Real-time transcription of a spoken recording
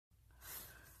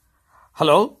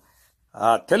Hello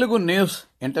Telugu news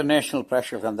international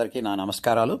ప్రేక్షకులందరికీ నా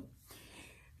నమస్కారాలు.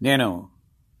 నేను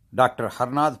డాక్టర్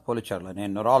హరనాథ్ పోలిచెర్ల.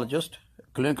 నేను neurologist,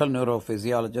 clinical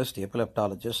న్యూరోఫిజియాలజిస్ట్,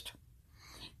 ఎపిలెప్టాలజిస్ట్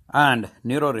and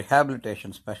neuro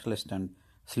rehabilitation specialist and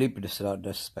sleep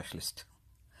disorders specialist.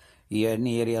 ఈ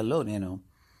అన్ని ఏరియాల్లో నేను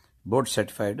బోర్డ్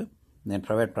సర్టిఫైడ్. నేను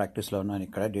ప్రైవేట్ ప్రాక్టీస్లో ఉన్నాను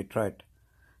ఇక్కడ డిట్రాయిట్,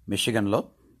 మిషిగన్లో.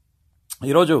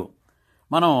 ఈరోజు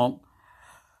మనం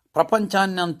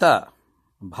ప్రపంచాన్ని అంతా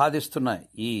బాధిస్తున్న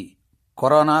ఈ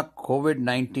కరోనా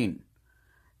కోవిడ్-19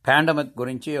 పాండమిక్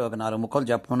గురించి ఒక 4 ముక్కలు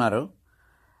చెప్పుకున్నారు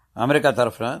అమెరికా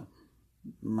తరఫున.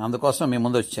 అందుకోసం మీ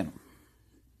ముందు వచ్చాను.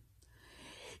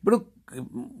 ఇప్పుడు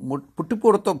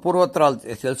పూర్వోత్తరాలు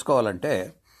తెలుసుకోవాలంటే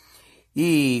ఈ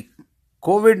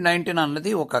కోవిడ్-19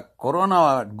 అన్నది ఒక కరోనా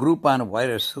గ్రూప్ అయిన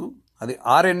వైరస్. అది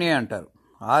ఆర్ఎన్ఏ అంటారు.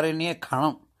 ఆర్ఎన్ఏ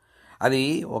కణం. అది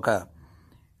ఒక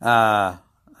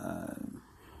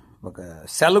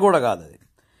సెల్ కూడా కాదు. అది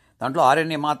దాంట్లో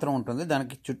ఆర్ఎన్ఏ మాత్రం ఉంటుంది.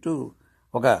 దానికి చుట్టూ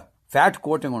ఒక ఫ్యాట్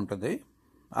కోటింగ్ ఉంటుంది.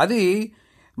 అది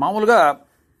మామూలుగా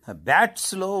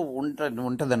బ్యాట్స్లో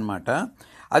ఉంటుందన్నమాట.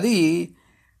 అది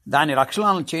దాని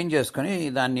లక్షణాలను చేంజ్ చేసుకొని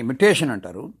దాన్ని మ్యుటేషన్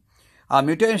అంటారు. ఆ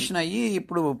మ్యుటేషన్ అయ్యి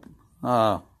ఇప్పుడు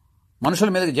మనుషుల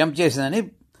మీదకి జంప్ చేసిందని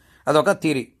అదొక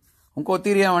థియరీ. ఇంకో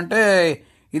థియరీ ఏమంటే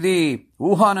ఇది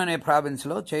వుహాన్ అనే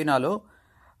ప్రావిన్స్లో, చైనాలో,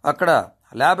 అక్కడ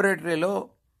ల్యాబొరేటరీలో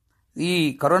ఈ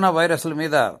కరోనా వైరస్ల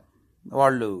మీద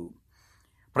వాళ్ళు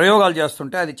ప్రయోగాలు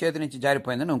చేస్తుంటే అది చేతి నుంచి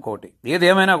జారిపోయిందని ఇంకోటి.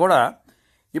 ఏదేమైనా కూడా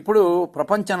ఇప్పుడు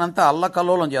ప్రపంచానంతా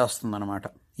అల్లకల్లోలం చేస్తుందన్నమాట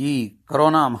ఈ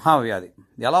కరోనా మహావ్యాధి.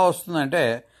 ఎలా వస్తుందంటే,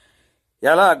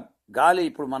 ఎలా గాలి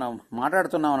ఇప్పుడు మనం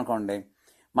మాట్లాడుతున్నాం అనుకోండి,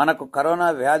 మనకు కరోనా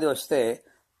వ్యాధి వస్తే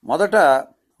మొదట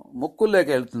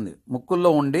ముక్కుల్లోకి వెళ్తుంది.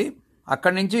 ముక్కుల్లో ఉండి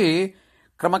అక్కడి నుంచి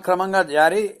క్రమక్రమంగా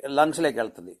జారి లంగ్స్లోకి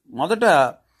వెళ్తుంది. మొదట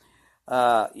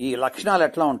ఈ లక్షణాలు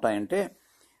ఎట్లా ఉంటాయంటే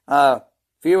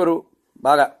ఫీవరు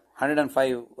బాగా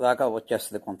 105 దాకా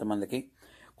వచ్చేస్తుంది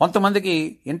కొంతమందికి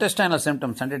ఇంటెస్టైనల్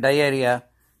సిమ్టమ్స్ అంటే డయేరియా,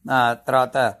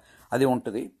 తర్వాత అది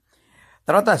ఉంటుంది.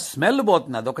 తర్వాత స్మెల్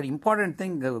పోతుంది. అదొక ఇంపార్టెంట్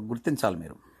థింగ్ గుర్తించాలి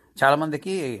మీరు.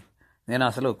 చాలామందికి నేను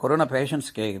అసలు కరోనా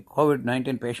పేషెంట్స్కి,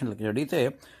 కోవిడ్-19 పేషెంట్లకి అడిగితే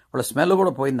వాళ్ళ స్మెల్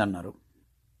కూడా పోయిందన్నారు.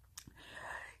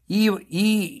 ఈ ఈ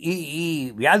ఈ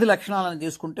వ్యాధి లక్షణాలను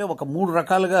తీసుకుంటే ఒక 3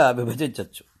 రకాలుగా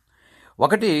విభజించవచ్చు.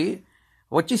 ఒకటి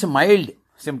వచ్చేసి మైల్డ్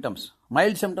సిమ్టమ్స్.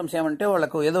 మైల్డ్ సిమ్టమ్స్ ఏమంటే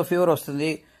వాళ్ళకు ఏదో ఫీవర్ వస్తుంది,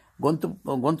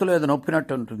 గొంతులో ఏదో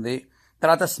నొప్పినట్టు ఉంటుంది,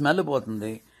 తర్వాత స్మెల్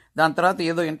పోతుంది, దాని తర్వాత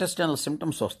ఏదో ఇంటెస్టైనల్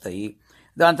సిమ్టమ్స్ వస్తాయి,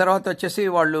 దాని తర్వాత వచ్చేసి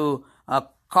వాళ్ళు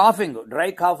కాఫింగ్, డ్రై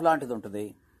కాఫ్ లాంటిది ఉంటుంది.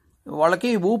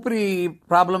 వాళ్ళకి ఊపిరి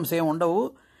ప్రాబ్లమ్స్ ఏమి ఉండవు.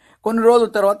 కొన్ని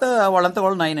రోజుల తర్వాత వాళ్ళంతా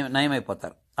వాళ్ళు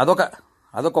నయమైపోతారు.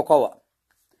 అదొక కోవ.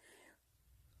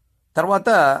 తర్వాత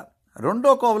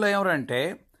రెండో కోవలో ఏమంటే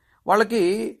వాళ్ళకి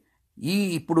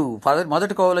ఇప్పుడు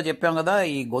మొదటి కోవలో చెప్పాం కదా,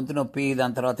 ఈ గొంతు నొప్పి,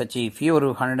 దాని తర్వాత వచ్చి ఫీవరు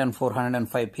 104,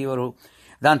 105 ఫీవరు,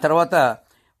 దాని తర్వాత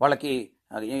వాళ్ళకి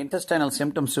ఇంటెస్టైనల్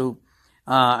సిమ్టమ్స్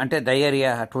అంటే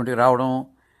డయేరియా అటువంటివి రావడం,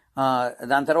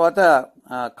 దాని తర్వాత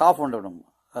కాఫ్ ఉండడం.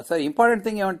 అసలు ఇంపార్టెంట్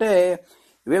థింగ్ ఏమంటే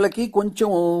వీళ్ళకి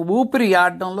కొంచెం ఊపిరి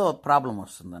ఆడడంలో ప్రాబ్లం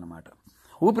వస్తుంది అనమాట.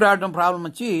 ఊపిరి ఆడడం ప్రాబ్లం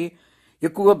వచ్చి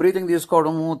ఎక్కువగా బ్రీతింగ్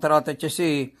తీసుకోవడము, తర్వాత వచ్చేసి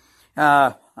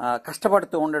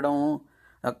కష్టపడుతూ ఉండడం,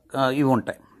 ఇవి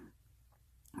ఉంటాయి.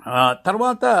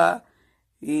 తర్వాత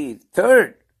ఈ 3rd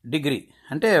డిగ్రీ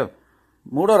అంటే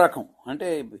 3వ రకం అంటే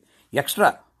ఎక్స్ట్రా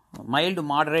మైల్డ్,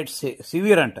 మోడరేట్,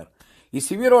 సివియర్ అంటారు. ఈ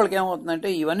సివియర్ వాళ్ళకి ఏమవుతుందంటే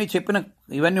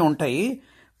ఇవన్నీ ఉంటాయి.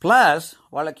 ప్లస్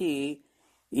వాళ్ళకి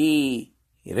ఈ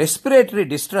రెస్పిరేటరీ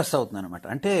డిస్ట్రెస్ అవుతుంది అనమాట.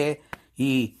 అంటే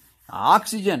ఈ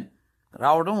ఆక్సిజన్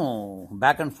రావడం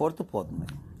బ్యాక్ అండ్ ఫోర్త్ పోతుంది.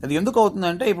 అది ఎందుకు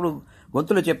అవుతుందంటే ఇప్పుడు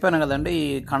గొంతులో చెప్పాను కదండి, ఈ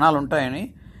కణాలు ఉంటాయని.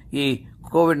 ఈ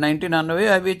కోవిడ్-19 అన్నవి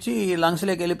అవి వచ్చి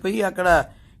లంగ్స్లోకి వెళ్ళిపోయి అక్కడ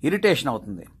ఇరిటేషన్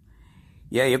అవుతుంది.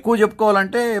 ఎక్కువ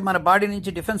చెప్పుకోవాలంటే మన బాడీ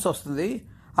నుంచి డిఫెన్స్ వస్తుంది.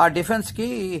 ఆ డిఫెన్స్కి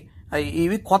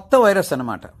ఇవి కొత్త వైరస్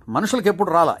అనమాట. మనుషులకి ఎప్పుడు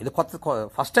రాలా, ఇది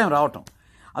ఫస్ట్ టైం రావటం.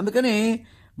 అందుకని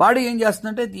బాడీ ఏం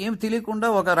చేస్తుందంటే ఏం తెలియకుండా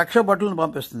ఒక రక్ష బట్టలను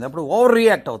పంపిస్తుంది. అప్పుడు ఓవర్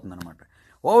రియాక్ట్ అవుతుంది అనమాట.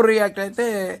 ఓవర్ రియాక్ట్ అయితే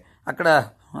అక్కడ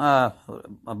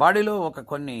బాడీలో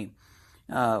కొన్ని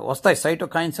వస్తాయి,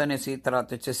 సైటోకైన్స్ అనేసి, తర్వాత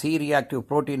వచ్చే సి రియాక్టివ్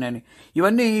ప్రోటీన్ అని,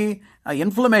 ఇవన్నీ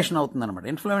ఇన్ఫ్లమేషన్ అవుతుంది అనమాట.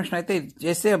 ఇన్ఫ్లమేషన్ అయితే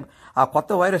చేస్తే ఆ కొత్త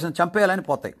వైరస్ని చంపేయాలని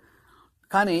పోతాయి.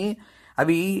 కానీ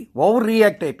అవి ఓవర్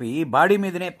రియాక్ట్ అయిపోయి బాడీ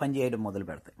మీదనే పనిచేయడం మొదలు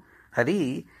పెడతాయి. అది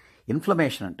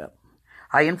ఇన్ఫ్లమేషన్ అంటారు.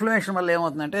 ఆ ఇన్ఫ్లమేషన్ వల్ల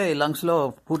ఏమవుతుందంటే లంగ్స్లో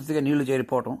పూర్తిగా నీళ్లు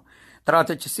చేరిపోవడం, తర్వాత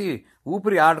వచ్చేసి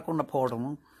ఊపిరి ఆడకుండా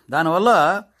పోవడము. దానివల్ల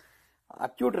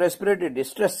అక్యూట్ రెస్పిరేటరీ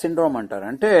డిస్ట్రెస్ సిండ్రోమ్ అంటారు.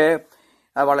 అంటే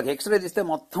వాళ్ళకి ఎక్స్రే తీస్తే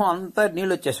మొత్తం అంతా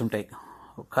నీళ్ళు వచ్చేసి ఉంటాయి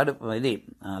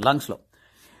లంగ్స్లో.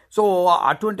 సో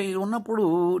అటువంటి ఉన్నప్పుడు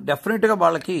డెఫినెట్గా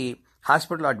వాళ్ళకి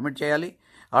హాస్పిటల్లో అడ్మిట్ చేయాలి.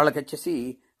 వాళ్ళకి వచ్చేసి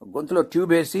గొంతులో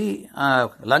ట్యూబ్ వేసి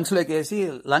లంగ్స్లోకి వేసి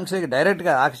లంగ్స్లోకి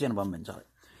డైరెక్ట్గా ఆక్సిజన్ పంపించాలి.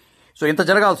 సో ఇంత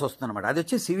జరగాల్సి వస్తుంది అనమాట. అది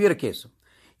వచ్చి సివియర్ కేసు.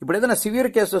 ఇప్పుడు ఏదైనా సివియర్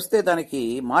కేసు వస్తే దానికి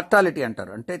మార్టాలిటీ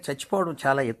అంటారు, అంటే చచ్చిపోవడం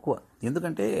చాలా ఎక్కువ.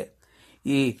 ఎందుకంటే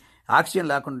ఈ ఆక్సిజన్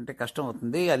లేకుండా ఉంటే కష్టం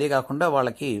అవుతుంది. అదే కాకుండా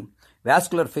వాళ్ళకి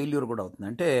వాస్కులర్ ఫెయిల్యూర్ కూడా అవుతుంది.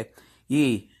 అంటే ఈ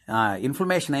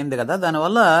ఇన్ఫ్లమేషన్ అయింది కదా,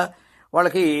 దానివల్ల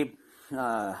వాళ్ళకి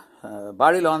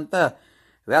బాడీలో అంతా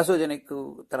వ్యాసోజెనిక్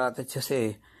తర్వాత వచ్చేసి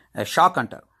షాక్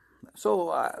అంటారు. సో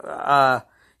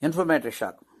ఇన్ఫ్లమేటరీ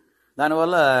షాక్,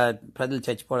 దానివల్ల ప్రజలు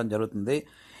చచ్చిపోవడం జరుగుతుంది.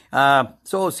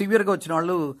 సో సివియర్గా వచ్చిన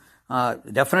వాళ్ళు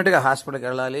డెఫినెట్గా హాస్పిటల్కి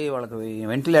వెళ్ళాలి. వాళ్ళకి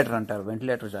వెంటిలేటర్ అంటారు,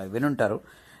 వెంటిలేటర్ వినుంటారు.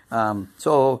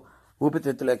 సో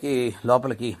ఊపిరితిత్తులకి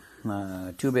లోపలికి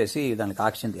ట్యూబ్ వేసి దానికి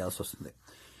ఆక్సిజన్ తీయాల్సి వస్తుంది.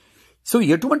 సో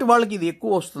ఎటువంటి వాళ్ళకి ఇది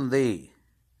ఎక్కువ వస్తుంది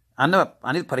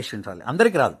అనేది పరీక్షించాలి.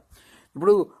 అందరికీ రాదు.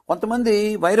 ఇప్పుడు కొంతమంది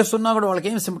వైరస్ ఉన్నా కూడా వాళ్ళకి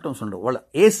ఏం సిమ్టమ్స్ ఉండవు. వాళ్ళు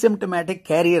ఏసిమ్టమాటిక్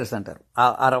క్యారియర్స్ అంటారు.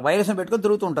 ఆ వైరస్ని పెట్టుకొని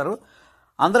తిరుగుతూ ఉంటారు,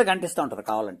 అందరికి అంటిస్తూ ఉంటారు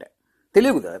కావాలంటే.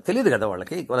 తెలియదు కదా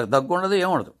వాళ్ళకి దగ్గు ఉండదు,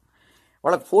 ఏముండదు.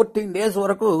 వాళ్ళకి 14 days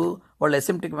వరకు వాళ్ళు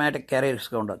అసిమ్టమాటిక్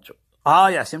క్యారియర్స్గా ఉండొచ్చు.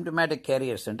 అసిమ్టమాటిక్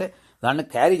క్యారియర్స్ అంటే దాన్ని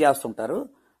క్యారీ చేస్తుంటారు,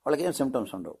 వాళ్ళకి ఏం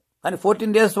సిమ్టమ్స్ ఉండవు. కానీ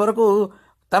 14 days వరకు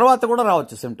తర్వాత కూడా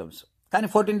రావచ్చు సిమ్టమ్స్. కానీ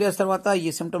 14 days తర్వాత ఈ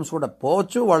సిమ్టమ్స్ కూడా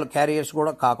పోవచ్చు, వాళ్ళ క్యారియర్స్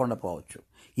కూడా కాకుండా పోవచ్చు.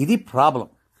 ఇది ప్రాబ్లం.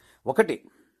 ఒకటి,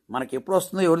 మనకి ఎప్పుడు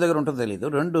వస్తుందో ఎవరి దగ్గర ఉంటుందో తెలియదు.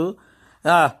 2,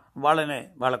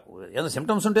 వాళ్ళకు ఏదో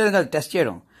సిమ్టమ్స్ ఉంటే టెస్ట్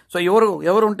చేయడం. సో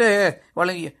ఎవరు ఉంటే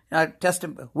వాళ్ళని టెస్ట్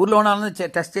ఊర్లో ఉండాలని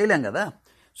టెస్ట్ చేయలేం కదా.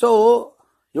 సో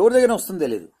ఎవరి దగ్గర వస్తుందో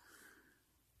తెలియదు.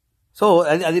 సో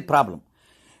అది ప్రాబ్లం.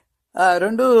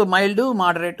 2 mild,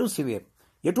 moderate, severe.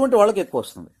 ఎటువంటి వాళ్ళకి ఎక్కువ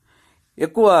వస్తుంది?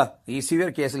 ఎక్కువ ఈ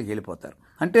సివియర్ కేసులకి వెళ్ళిపోతారు.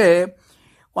 అంటే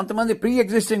కొంతమంది ప్రీ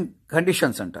ఎగ్జిస్టింగ్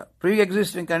కండిషన్స్ అంటారు. ప్రీ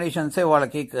ఎగ్జిస్టింగ్ కండిషన్సే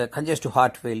వాళ్ళకి congestive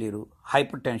heart failure,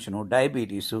 hyper tension,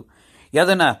 diabetes,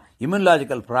 ఏదైనా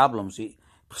ఇమ్యూనలాజికల్ ప్రాబ్లమ్స్,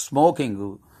 స్మోకింగ్,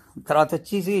 తర్వాత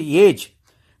వచ్చేసి age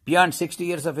beyond 60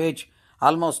 years of age,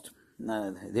 almost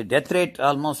the death rate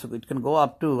almost it can go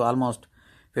up to almost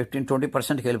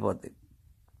 15-20%కి వెళ్ళిపోద్ది.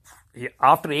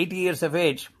 After 80 years of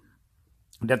age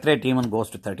death rate even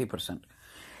goes to 30%.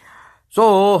 So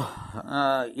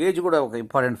age కూడా ఒక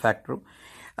important factor.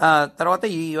 తర్వాత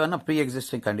ఇవన్న pre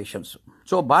existing conditions.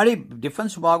 So body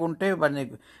defence బాగుంటే వాడిని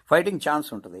fighting chance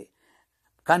ఉంటుంది.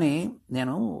 కానీ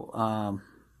నేను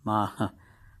మా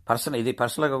ఇది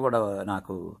పర్సనల్గా కూడా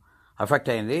నాకు అఫెక్ట్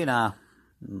అయింది. నా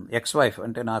ఎక్స్ వైఫ్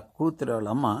అంటే నా కూతురు వాళ్ళ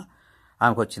అమ్మ,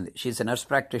 ఆమెకు వచ్చింది. షీఈస్ ఎ నర్స్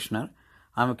ప్రాక్టీషనర్.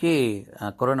 ఆమెకి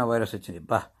కరోనా వైరస్ వచ్చింది.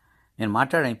 నేను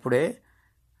మాట్లాడాను ఇప్పుడే.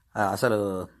 అసలు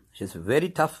షీఈస్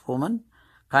వెరీ టఫ్ ఉమెన్.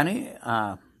 కానీ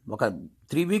ఒక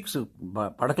 3 weeks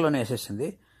పడకలోనే వేసేసింది.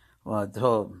 So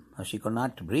she could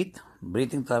not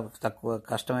breathing తక్కువ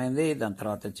కష్టమైంది. దాని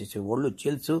తర్వాత వచ్చేసి ఒళ్ళు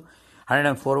చిల్స్,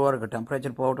 104 వరకు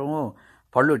టెంపరేచర్ పోవటము,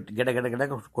 పళ్ళు గిడగిడ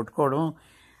కొట్టుకోవడం.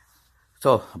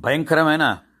 సో భయంకరమైన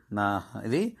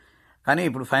ఇది. కానీ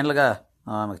ఇప్పుడు ఫైనల్గా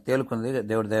ఆమెకు తేలుకుంది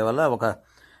దేవుడి దయ వల్ల. ఒక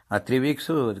 3 weeks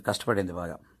కష్టపడింది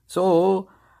బాగా. సో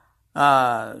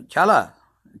చాలా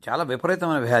చాలా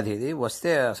విపరీతమైన వ్యాధి ఇది.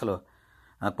 వస్తే అసలు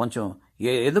కొంచెం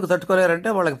ఎందుకు తట్టుకోలేరంటే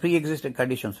వాళ్ళకి ప్రీ ఎగ్జిస్టింగ్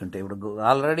కండిషన్స్ ఉంటాయి. ఇప్పుడు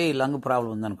ఆల్రెడీ లంగ్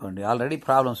ప్రాబ్లం ఉందనుకోండి, ఆల్రెడీ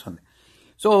ప్రాబ్లమ్స్ ఉంది.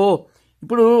 సో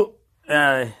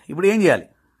ఇప్పుడు ఏం చేయాలి?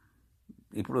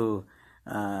 ఇప్పుడు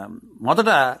మొదట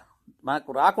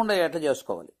మనకు రాకుండా ఎట్లా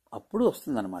చేసుకోవాలి, అప్పుడు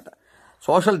వస్తుందన్నమాట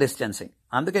సోషల్ డిస్టెన్సింగ్.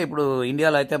 అందుకే ఇప్పుడు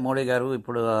ఇండియాలో అయితే మోడీ గారు,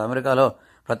 ఇప్పుడు అమెరికాలో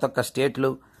ప్రతి ఒక్క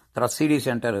స్టేట్లు, తర్వాత సిడిసి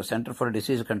అంటారు, సెంటర్ ఫర్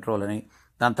డిసీజ్ కంట్రోల్ అని,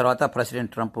 దాని తర్వాత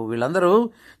ప్రెసిడెంట్ ట్రంప్, వీళ్ళందరూ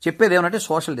చెప్పేది ఏమంటే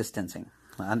సోషల్ డిస్టెన్సింగ్.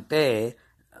 అంటే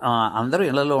అందరూ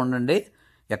ఇళ్లలో ఉండండి,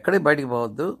 ఎక్కడికి బయటికి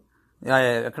పోవద్దు.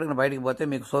 ఎక్కడికి బయటికి పోతే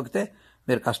మీకు సోకితే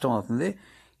మీరు కష్టం అవుతుంది.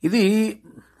 ఇది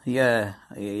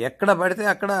ఎక్కడ పడితే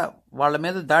అక్కడ వాళ్ళ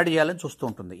మీద దాడి చేయాలని చూస్తూ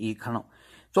ఉంటుంది ఈ కణం.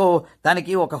 సో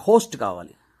దానికి ఒక హోస్ట్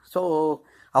కావాలి. సో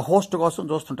ఆ హోస్ట్ కోసం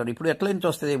చూస్తుంటారు. ఇప్పుడు ఎట్లా నుంచి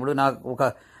వస్తుంది? ఇప్పుడు నాకు ఒక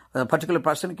పర్టికులర్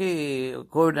పర్సన్కి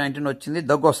COVID-19 వచ్చింది,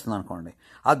 దగ్గు వస్తుంది అనుకోండి.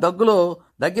 ఆ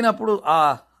దగ్గినప్పుడు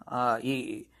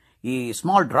ఈ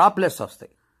స్మాల్ డ్రాప్లెట్స్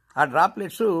వస్తాయి. ఆ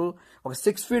డ్రాప్లెట్స్ ఒక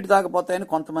 6 feet దాకా పోతాయని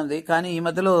కొంతమంది. కానీ ఈ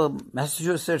మధ్యలో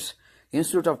మెసచ్యూసెట్స్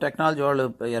ఇన్స్టిట్యూట్ ఆఫ్ టెక్నాలజీ వాళ్ళు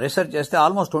రీసెర్చ్ చేస్తే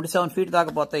ఆల్మోస్ట్ 27 feet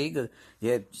దాకా పోతాయి,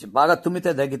 బాగా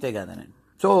తుమ్మితే దగ్గితే కాదని.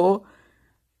 సో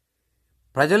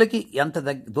ప్రజలకి ఎంత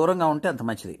దూరంగా ఉంటే అంత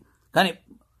మంచిది. కానీ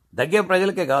దగ్గే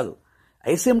ప్రజలకే కాదు,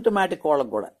 ఐసిమ్టమాటిక్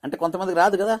వాళ్ళకి కూడా. అంటే కొంతమందికి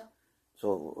రాదు కదా. సో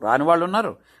రాని వాళ్ళు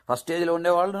ఉన్నారు, ఫస్ట్ స్టేజ్లో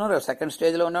ఉండేవాళ్ళు ఉన్నారు, సెకండ్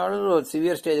స్టేజ్లో ఉండేవాళ్ళు,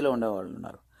 సివియర్ స్టేజ్లో ఉండేవాళ్ళు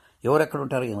ఉన్నారు. ఎవరెక్కడ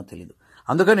ఉంటారో ఏమో తెలియదు.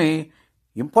 అందుకని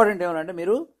ఇంపార్టెంట్ ఏమంటే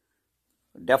మీరు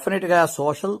డెఫినెట్గా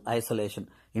సోషల్ ఐసోలేషన్,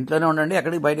 ఇంట్లోనే ఉండండి,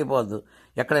 ఎక్కడికి బయటికి పోవద్దు.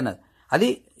 ఎక్కడైనా అది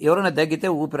ఎవరైనా దగ్గితే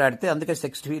ఊపిరాడితే, అందుకే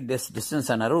 6 feet డిస్టెన్స్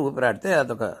అన్నారు, ఊపిరాడితే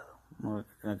అదొక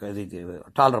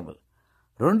టాలరబుల్.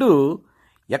 2,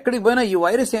 ఎక్కడికి పోయినా ఈ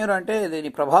వైరస్ ఏమంటే దీని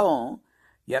ప్రభావం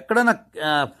ఎక్కడైనా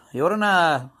ఎవరైనా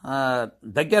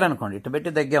దగ్గారనుకోండి, ఇటు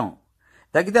పెట్టి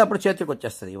దగ్గితే అప్పుడు చేతికి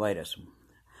వచ్చేస్తుంది ఈ వైరస్.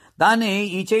 దాన్ని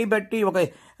ఈ చేయి బట్టి ఒక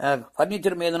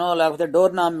ఫర్నిచర్ మీదనో, లేకపోతే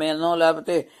డోర్ నామ్ మీదనో,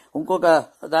 లేకపోతే ఇంకొక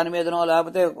దాని మీదనో,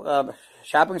 లేకపోతే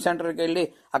షాపింగ్ సెంటర్కి వెళ్ళి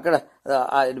అక్కడ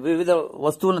వివిధ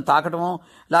వస్తువులను తాకటము,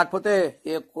 లేకపోతే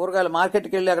కూరగాయల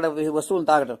మార్కెట్కి వెళ్ళి అక్కడ వస్తువులను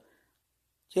తాకటం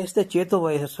చేస్తే చేతో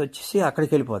వైరస్ వచ్చేసి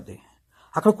అక్కడికి వెళ్ళిపోద్ది.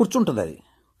 అక్కడ కూర్చుంటుంది. అది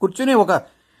కూర్చుని ఒక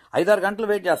 5-6 గంటలు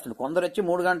వెయిట్ చేస్తుంది. కొందరు వచ్చి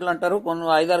 3 గంటలు అంటారు,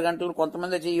 5-6 గంటలు,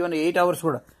 కొంతమంది వచ్చి ఈవెన్ 8 hours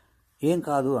కూడా ఏం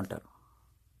కాదు అంటారు.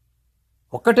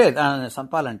 ఒక్కటే దాన్ని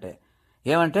చంపాలంటే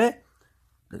ఏమంటే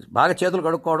బాగా చేతులు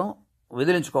కడుక్కోవడం,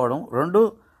 విదిలించుకోవడం. 2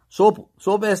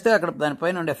 సోపు వేస్తే అక్కడ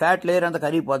దానిపైన ఉండే ఫ్యాట్ లేయర్ అంతా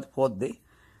కరిగిపోద్ది.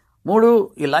 3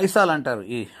 ఈ లైసాల్ అంటారు,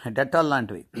 ఈ డెటాల్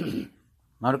లాంటివి,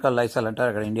 అమెరికాలో లైసాల్ అంటారు,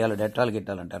 అక్కడ ఇండియాలో డెటాల్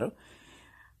గిట్టాల్ అంటారు.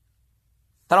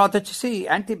 తర్వాత వచ్చేసి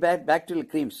యాంటీ బ్యాక్టీరియల్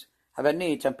క్రీమ్స్, అవన్నీ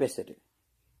చంపేసేటి.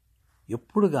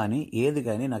 ఎప్పుడు కానీ ఏది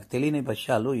కానీ నాకు తెలియని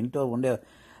విషయాలు ఇంట్లో ఉండే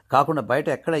కాకుండా బయట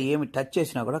ఎక్కడ ఏమి టచ్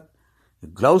చేసినా కూడా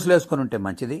గ్లౌస్లు వేసుకొని ఉంటే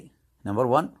మంచిది. నెంబర్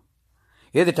 1.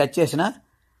 ఏది టచ్ చేసినా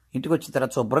ఇంటికి వచ్చిన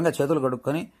తర్వాత శుభ్రంగా చేతులు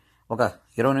కడుక్కొని ఒక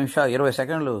 20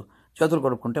 సెకండ్లు చేతులు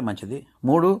కడుక్కుంటే మంచిది.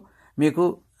 3 మీకు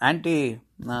యాంటీ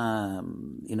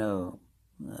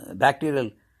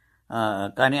బ్యాక్టీరియల్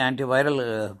కానీ యాంటీవైరల్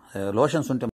లోషన్స్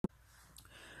ఉంటే.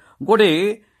 ఇంకోటి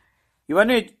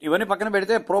ఇవన్నీ పక్కన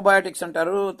పెడితే ప్రోబయాటిక్స్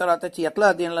అంటారు. తర్వాత ఎట్లా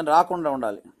దీనిలో రాకుండా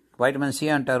ఉండాలి, వైటమిన్ సి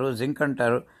అంటారు, జింక్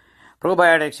అంటారు.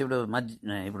 ప్రోబయాటిక్స్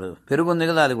ఇప్పుడు పెరుగు ఉంది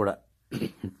కదా, అది కూడా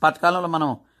పాతకాలంలో మనం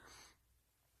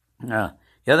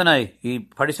ఏదైనా ఈ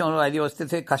పరిశ్రమలో అది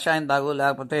వస్తే కషాయం తాగు,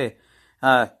 లేకపోతే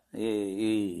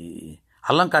ఈ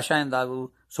అల్లం కషాయం తాగు,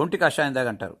 సొంటి కషాయం తాగు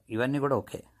అంటారు. ఇవన్నీ కూడా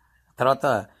ఓకే. తర్వాత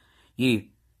ఈ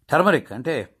టర్మరిక్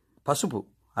అంటే పసుపు,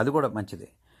 అది కూడా మంచిది.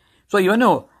 సో ఇవన్నీ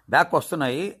బ్యాక్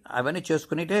వస్తున్నాయి, అవన్నీ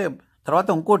చేసుకునిటే. తర్వాత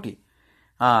ఇంకోటి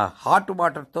హాట్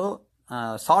వాటర్తో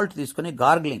సాల్ట్ తీసుకుని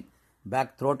గార్గ్లింగ్,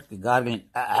 బ్యాక్ థ్రోట్కి గార్గ్లింగ్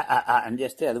అని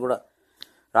చేస్తే అది కూడా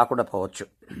రాకుండా పోవచ్చు.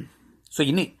 సో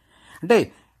ఇన్ని అంటే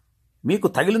మీకు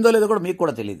తగిలిందో లేదో కూడా మీకు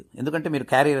కూడా తెలియదు, ఎందుకంటే మీరు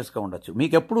క్యారియర్స్గా ఉండొచ్చు.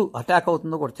 మీకు ఎప్పుడు అటాక్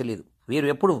అవుతుందో కూడా తెలియదు. మీరు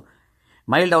ఎప్పుడు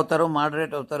మైల్డ్ అవుతారో,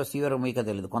 మోడరేట్ అవుతారో, సివియర్ మీకే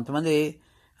తెలియదు. కొంతమంది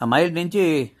మైల్డ్ నుంచి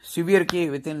సివియర్కి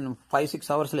వితిన్ 5-6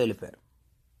 hours వెళ్ళిపోయారు.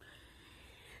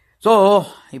 సో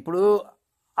ఇప్పుడు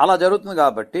అలా జరుగుతుంది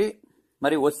కాబట్టి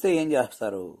మరి వస్తే ఏం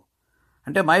చేస్తారు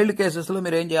అంటే, మైల్డ్ కేసెస్లో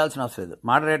మీరు ఏం చేయాల్సిన అవసరం లేదు.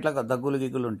 మోడరేట్గా దగ్గులు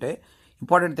గిగ్గులు ఉంటే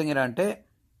ఇంపార్టెంట్ థింగ్ ఏంటంటే,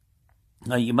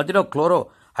 ఈ మధ్యలో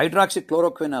హైడ్రాక్సీ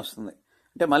క్లోరోక్విన్ వస్తుంది.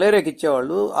 అంటే మలేరియాకి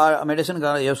ఇచ్చేవాళ్ళు ఆ మెడిసిన్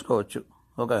వేసుకోవచ్చు.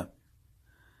 ఒక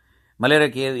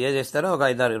మలేరియాకి ఏది వేస్తారో ఒక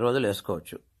 5-6 రోజులు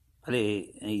వేసుకోవచ్చు. అది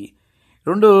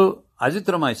 2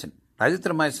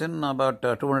 అజిత్రమైసిన్ about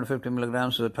 250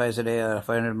 milligrams twice a day,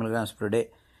 500 milligrams per day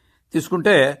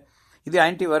తీసుకుంటే ఇది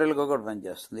యాంటీవైరల్గా కూడా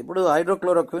పనిచేస్తుంది. ఇప్పుడు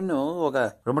హైడ్రోక్లోరోక్విన్ ఒక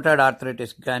రుమటాయిడ్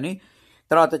ఆర్థరైటిస్ కానీ,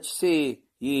 తర్వాత వచ్చేసి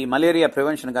ఈ మలేరియా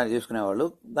ప్రివెన్షన్ కానీ తీసుకునేవాళ్ళు,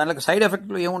 దానికి సైడ్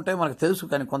ఎఫెక్ట్లు ఏముంటాయో మనకు తెలుసు.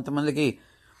 కానీ కొంతమందికి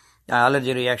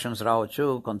అలర్జీ రియాక్షన్స్ రావచ్చు,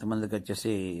 కొంతమందికి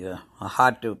వచ్చేసి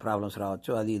హార్ట్ ప్రాబ్లమ్స్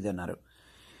రావచ్చు, అది ఇది అన్నారు.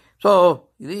 సో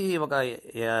ఇది ఒక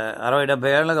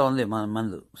 60-70 ఏళ్ళగా ఉంది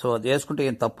మందు. సో అది వేసుకుంటే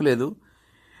ఏం తప్పు లేదు.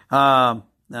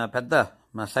 పెద్ద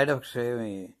సైడ్ ఎఫెక్ట్స్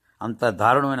ఏమి, అంత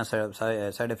దారుణమైన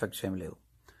సైడ్ ఎఫెక్ట్స్ ఏమి లేవు.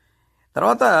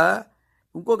 తర్వాత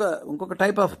ఇంకొక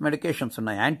టైప్ ఆఫ్ మెడికేషన్స్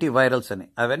ఉన్నాయి, యాంటీవైరల్స్ అని.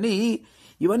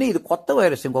 ఇవన్నీ ఇది కొత్త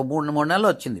వైరస్, ఇంకో 3 నెలలు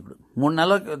వచ్చింది. ఇప్పుడు 3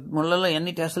 నెలల్లో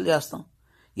ఎన్ని టెస్టులు చేస్తాం,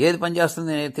 ఏది పని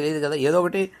చేస్తుంది తెలియదు కదా. ఏదో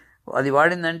ఒకటి అది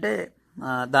వాడిందంటే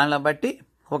దానిని బట్టి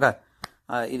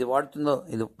ఇది వాడుతుందో,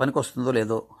 ఇది పనికొస్తుందో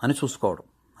లేదో అని చూసుకోవడం,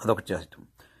 అదొకటి చేస్తాం.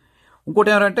 ఇంకోటి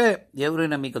ఏమంటే,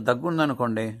 ఎవరైనా మీకు దగ్గు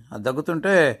ఉందనుకోండి, ఆ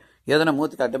దగ్గుతుంటే ఏదైనా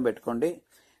మూతికి అడ్డం పెట్టుకోండి.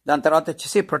 దాని తర్వాత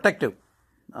వచ్చేసి ప్రొటెక్టివ్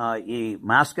ఈ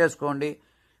మాస్క్ వేసుకోండి.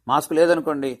 మాస్క్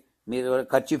లేదనుకోండి, మీరు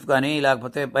కర్చీఫ్ కానీ,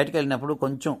 లేకపోతే బయటకు వెళ్ళినప్పుడు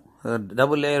కొంచెం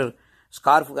డబుల్ లేయర్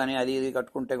స్కార్ఫ్ కానీ అది ఇది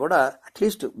కట్టుకుంటే కూడా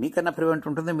అట్లీస్ట్ మీకన్నా ప్రివెంట్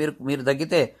ఉంటుంది. మీరు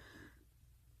దగ్గితే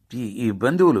ఈ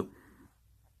బంధువులు,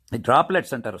 ఈ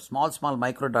డ్రాప్లెట్స్ అంటారు, స్మాల్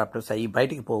మైక్రో డ్రాప్లెట్స్, అవి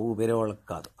బయటికి పోవు, వేరే వాళ్ళకి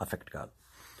కాదు, అఫెక్ట్ కాదు.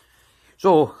 సో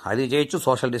అది చేయొచ్చు,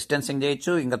 సోషల్ డిస్టెన్సింగ్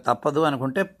చేయొచ్చు. ఇంకా తప్పదు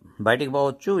అనుకుంటే బయటికి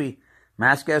పోవచ్చు, ఈ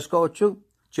మాస్క్ వేసుకోవచ్చు.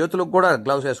 చేతులకు కూడా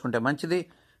గ్లౌస్ వేసుకుంటే మంచిది.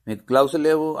 మీకు గ్లౌస్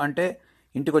లేవు అంటే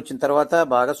ఇంటికి వచ్చిన తర్వాత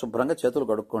బాగా శుభ్రంగా చేతులు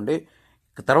కడుక్కోండి.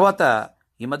 తర్వాత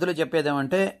ఈ మధ్యలో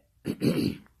చెప్పేదేమంటే,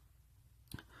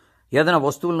 ఏదైనా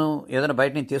వస్తువులను ఏదైనా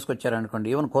బయట నుంచి తీసుకొచ్చారనుకోండి,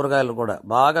 ఈవెన్ కూరగాయలు కూడా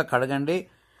బాగా కడగండి.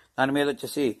 దాని మీద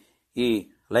వచ్చేసి ఈ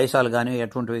లైసాల్ కానీ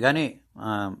ఎటువంటివి కానీ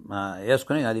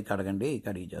వేసుకుని అది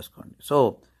కడిగి చేసుకోండి. సో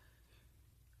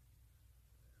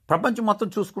ప్రపంచం మొత్తం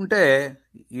చూసుకుంటే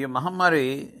ఈ మహమ్మారి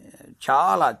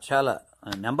చాలా చాలా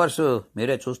నెంబర్స్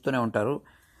మీరే చూస్తూనే ఉంటారు.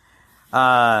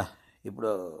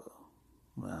 ఇప్పుడు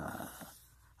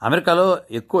అమెరికాలో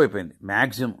ఎక్కువ అయిపోయింది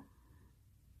మ్యాక్సిమం.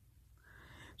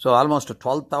 సో ఆల్మోస్ట్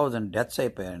 12,000 డెత్స్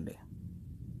అయిపోయాయండి.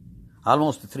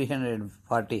 ఆల్మోస్ట్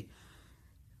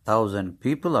 340,000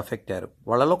 పీపుల్ అఫెక్ట్ అయ్యారు.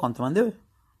 వాళ్ళలో కొంతమంది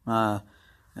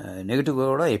నెగిటివ్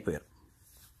కూడా అయిపోయారు.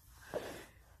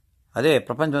 అదే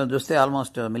ప్రపంచంలో చూస్తే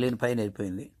ఆల్మోస్ట్ 1 మిలియన్ పైన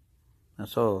అయిపోయింది.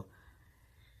 So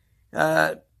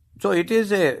it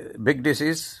is a big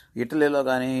disease. ఇటలీలో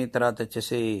కానీ, తర్వాత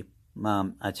వచ్చేసి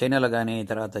చైనాలో కానీ,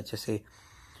 తర్వాత వచ్చేసి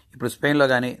ఇప్పుడు స్పెయిన్లో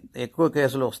కానీ ఎక్కువ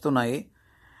కేసులు వస్తున్నాయి.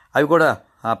 అవి కూడా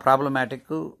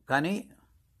ప్రాబ్లమాటిక్. కానీ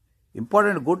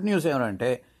ఇంపార్టెంట్ గుడ్ న్యూస్ ఏమంటే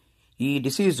ఈ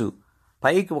డిసీజు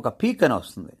పైకి ఒక పీక్ అని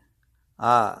వస్తుంది.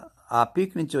 ఆ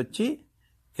పీక్ నుంచి వచ్చి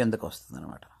కిందకు వస్తుంది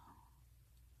అనమాట.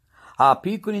 ఆ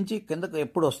పీక్ నుంచి కిందకు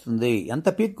ఎప్పుడు వస్తుంది, ఎంత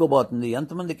పీక్ పోతుంది,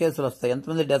 ఎంతమంది కేసులు వస్తాయి,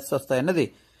 ఎంతమంది డెత్స్ వస్తాయి అన్నది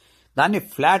దాన్ని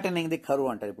ఫ్లాటెనింగ్ ది కర్వ్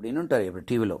అంటారు. ఇప్పుడు వినుంటారు ఇప్పుడు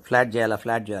టీవీలో ఫ్లాట్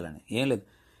చేయాలని. ఏం లేదు,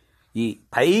 ఈ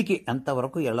పైకి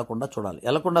ఎంతవరకు వెళ్లకుండా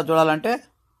చూడాలంటే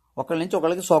ఒకరి నుంచి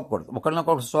ఒకరికి సోకకూడదు.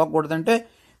 ఒకరినొకరికి సోకకూడదంటే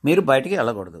మీరు బయటికి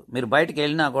వెళ్ళకూడదు. మీరు బయటికి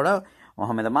వెళ్ళినా కూడా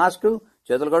మొహం మీద మాస్క్,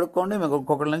 చేతులు కడుక్కోండి. మీకు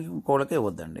ఇంకొకరికి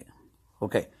ఇవ్వద్దండి.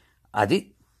 ఓకే, అది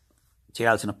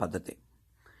చేయాల్సిన పద్ధతి.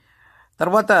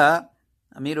 తర్వాత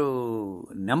మీరు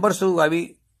నెంబర్స్ అవి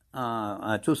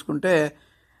చూసుకుంటే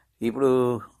ఇప్పుడు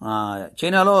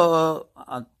చైనాలో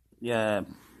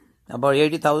అబౌట్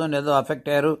 80,000 ఏదో అఫెక్ట్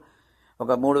అయ్యారు,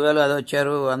 ఒక 3,000 ఏదో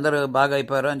వచ్చారు, అందరూ బాగా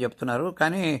అయిపోయారు అని చెప్తున్నారు.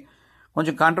 కానీ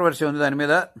కొంచెం కాంట్రవర్సీ ఉంది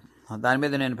దాని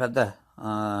మీద నేను పెద్ద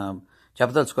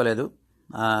చెప్పదలుచుకోలేదు.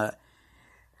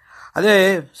 అదే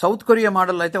సౌత్ కొరియా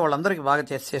మోడల్ అయితే వాళ్ళందరికీ బాగా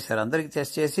టెస్ట్ చేశారు. అందరికీ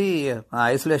టెస్ట్ చేసి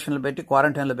ఐసోలేషన్లో పెట్టి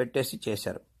క్వారంటైన్లో పెట్టేసి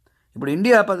చేశారు. ఇప్పుడు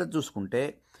ఇండియా పద్ధతి చూసుకుంటే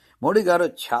మోడీ గారు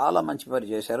చాలా మంచి పని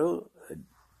చేశారు.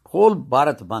 హోల్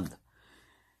భారత్ బంద్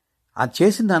అది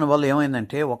చేసిన దానివల్ల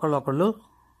ఏమైందంటే ఒకళ్ళు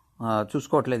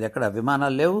చూసుకోవట్లేదు. ఎక్కడ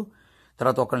విమానాలు లేవు,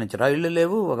 తర్వాత ఒకరి నుంచి రైళ్లు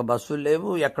లేవు, ఒక బస్సులు లేవు,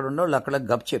 ఎక్కడుండో అక్కడ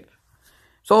గప్చెప్.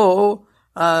 సో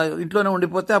ఇంట్లోనే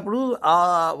ఉండిపోతే అప్పుడు ఆ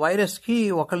వైరస్కి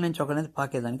ఒకరి నుంచి ఒకరి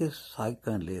పాకేదానికి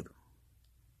సాధ్యం లేదు.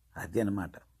 అది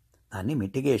అన్నమాట. దాన్ని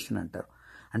మిటిగేషన్ అంటారు.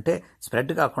 అంటే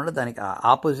స్ప్రెడ్ కాకుండా దానికి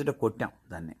ఆపోజిట్ కొట్టాం.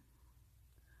 దాన్ని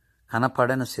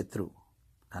కనపడని శత్రువు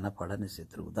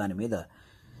దాని మీద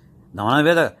మన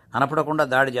మీద కనపడకుండా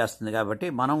దాడి చేస్తుంది. కాబట్టి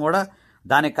మనం కూడా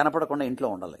దానికి కనపడకుండా ఇంట్లో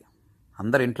ఉండాలి.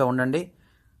 అందరు ఇంట్లో ఉండండి,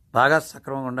 బాగా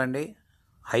సక్రమంగా ఉండండి,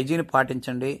 హైజీన్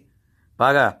పాటించండి.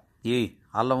 బాగా ఈ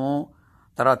అల్లము,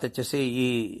 తర్వాత వచ్చేసి ఈ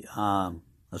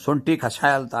సొంటి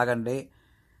కషాయాలు తాగండి.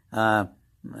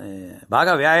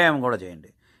 బాగా వ్యాయామం కూడా చేయండి.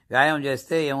 వ్యాయామం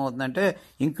చేస్తే ఏమవుతుందంటే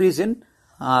ఇంక్రీజ్ ఇన్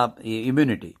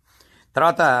ఇమ్యూనిటీ.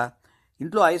 తర్వాత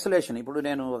ఇంట్లో ఐసోలేషన్. ఇప్పుడు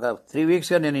నేను ఒక 3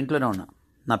 వీక్స్గా నేను ఇంట్లోనే ఉన్నా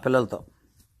నా పిల్లలతో.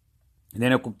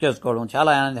 నేను కుక్ చేసుకోవడం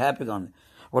చాలా హ్యాపీగా ఉంది.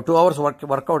 ఒక 2 అవర్స్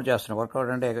వర్కౌట్ చేస్తున్నాను. వర్కౌట్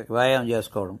అంటే వ్యాయామం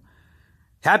చేసుకోవడం,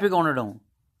 హ్యాపీగా ఉండడం,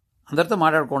 అందరితో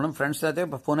మాట్లాడుకోవడం. ఫ్రెండ్స్ అయితే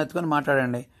ఫోన్ ఎత్తుకొని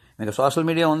మాట్లాడండి. మీకు సోషల్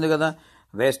మీడియా ఉంది కదా,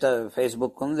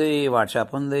 ఫేస్బుక్ ఉంది,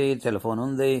 వాట్సాప్ ఉంది, టెలిఫోన్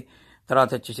ఉంది,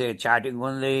 తర్వాత వచ్చేసి చాటింగ్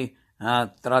ఉంది,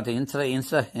 తర్వాత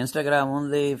ఇన్స్టాగ్రామ్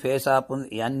ఉంది, ఫేస్ యాప్ ఉంది,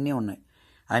 ఇవన్నీ ఉన్నాయి.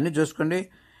 అవన్నీ చూసుకోండి.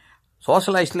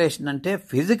 సోషల్ ఐసోలేషన్ అంటే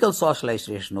ఫిజికల్ సోషల్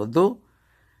ఐసోలేషన్ వద్దు,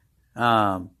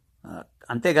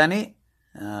 అంతేగాని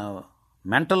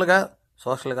మెంటల్గా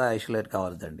సోషల్గా ఐసోలేట్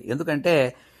కావద్దండి. ఎందుకంటే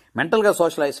మెంటల్గా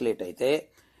సోషల్ ఐసోలేట్ అయితే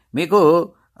మీకు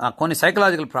కొన్ని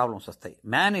సైకలాజికల్ ప్రాబ్లమ్స్ వస్తాయి.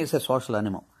 Man is a social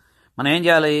animal. మనం ఏం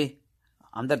చేయాలి,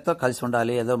 అందరితో కలిసి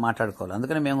ఉండాలి, ఏదో మాట్లాడుకోవాలి.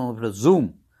 అందుకని మేము ఇప్పుడు జూమ్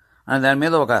అనే దాని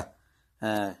మీద ఒక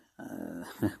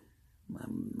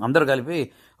అందరూ కలిపి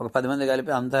ఒక 10 మంది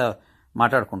కలిపి అంతా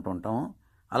మాట్లాడుకుంటూ ఉంటాము.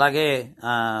 అలాగే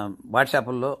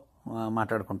వాట్సాప్లో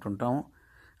మాట్లాడుకుంటుంటాము.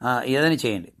 ఏదైనా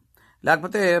చేయండి.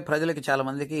 లేకపోతే ప్రజలకి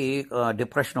చాలామందికి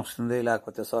డిప్రెషన్ వస్తుంది,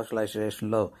 లేకపోతే సోషల్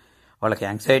ఐసోలేషన్లో వాళ్ళకి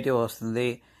యాంగ్జైటీ వస్తుంది.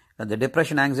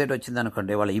 డిప్రెషన్ యాంగ్జైటీ వచ్చింది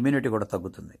అనుకోండి, వాళ్ళ ఇమ్యూనిటీ కూడా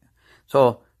తగ్గుతుంది. So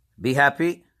be happy,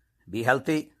 be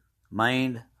healthy,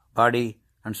 mind, body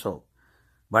and soul.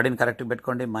 బాడీని కరెక్ట్గా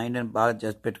పెట్టుకోండి, మైండ్ని బాగా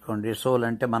చేసి పెట్టుకోండి. సోల్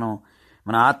అంటే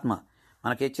మన ఆత్మ.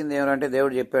 మనకి ఇచ్చింది ఏమంటే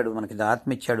దేవుడు చెప్పాడు, మనకి ఆత్మ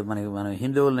ఇచ్చాడు. మన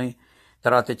హిందువుల్ని,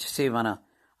 తర్వాత వచ్చేసి మన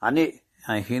అన్ని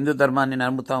హిందూ ధర్మాన్ని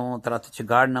నమ్ముతాము, తర్వాత వచ్చి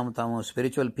గాడ్ నమ్ముతాము,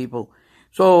 స్పిరిచువల్ పీపుల్.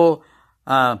 సో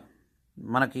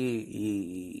మనకి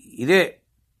ఇదే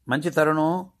మంచి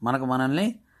తరుణం. మనల్ని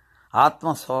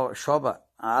ఆత్మ శోభ,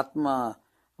 ఆత్మ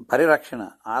పరిరక్షణ,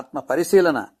 ఆత్మ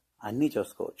పరిశీలన అన్నీ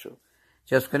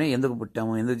చేసుకుని ఎందుకు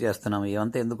పుట్టాము, ఎందుకు చేస్తున్నాము,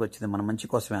 ఇవంతా ఎందుకు వచ్చింది, మన మంచి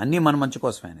కోసమే, అన్నీ మన మంచి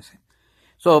కోసమే అనేసి.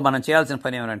 సో మనం చేయాల్సిన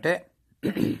పని ఏమంటే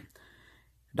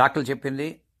డాక్టర్లు చెప్పింది,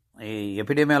 ఈ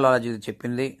ఎపిడెమియాలజీ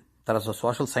చెప్పింది, తర్వాత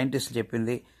సోషల్ సైంటిస్టులు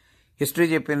చెప్పింది, హిస్టరీ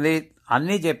చెప్పింది,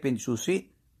 అన్నీ చెప్పింది చూసి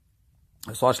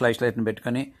సోషల్ ఐసోలేషన్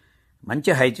పెట్టుకొని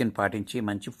మంచి హైజీన్ పాటించి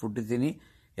మంచి ఫుడ్ తిని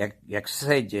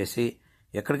ఎక్సర్సైజ్ చేసి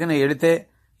ఎక్కడికైనా వెళితే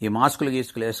ఈ మాస్కులు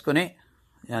వేసుకొని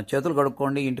చేతులు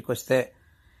కడుక్కోండి. ఇంటికి వస్తే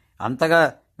అంతగా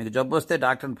మీకు జబ్బు వస్తే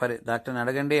డాక్టర్ని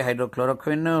అడగండి.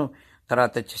 హైడ్రోక్లోరోక్విన్,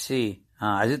 తర్వాత వచ్చేసి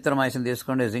అజిత్రమైసిన్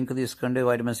తీసుకోండి, జింక్ తీసుకోండి,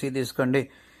 వైటమిన్ సి తీసుకోండి,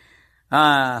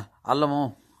 అల్లము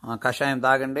కషాయం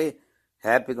తాగండి,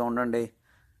 హ్యాపీగా ఉండండి.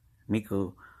 మీకు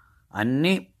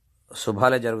అన్నీ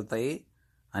శుభాలే జరుగుతాయి.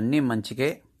 అన్నీ మంచికే,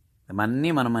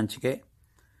 అన్నీ మన మంచికే.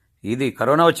 ఇది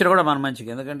కరోనా వచ్చినా కూడా మన మంచికే.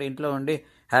 ఎందుకంటే ఇంట్లో ఉండి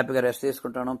హ్యాపీగా రెస్ట్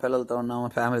తీసుకుంటున్నాం, పిల్లలతో ఉన్నాము,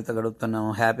 ఫ్యామిలీతో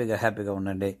గడుపుతున్నాము. హ్యాపీగా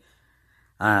ఉండండి.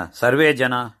 సర్వే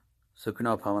జన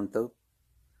సుఖినో భవంతు,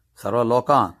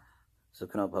 సర్వలోకా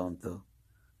సుఖినో భవంతు.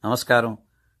 నమస్కారం.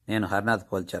 నేను హరనాథ్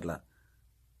పోల్చర్ల.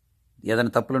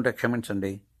 ఏదైనా తప్పులుంటే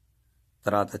క్షమించండి.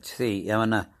 తర్వాత వచ్చేసి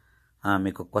ఏమైనా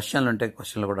మీకు క్వశ్చన్లు ఉంటే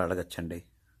క్వశ్చన్లు కూడా అడగచ్చండి.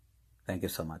 Thank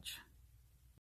you so much.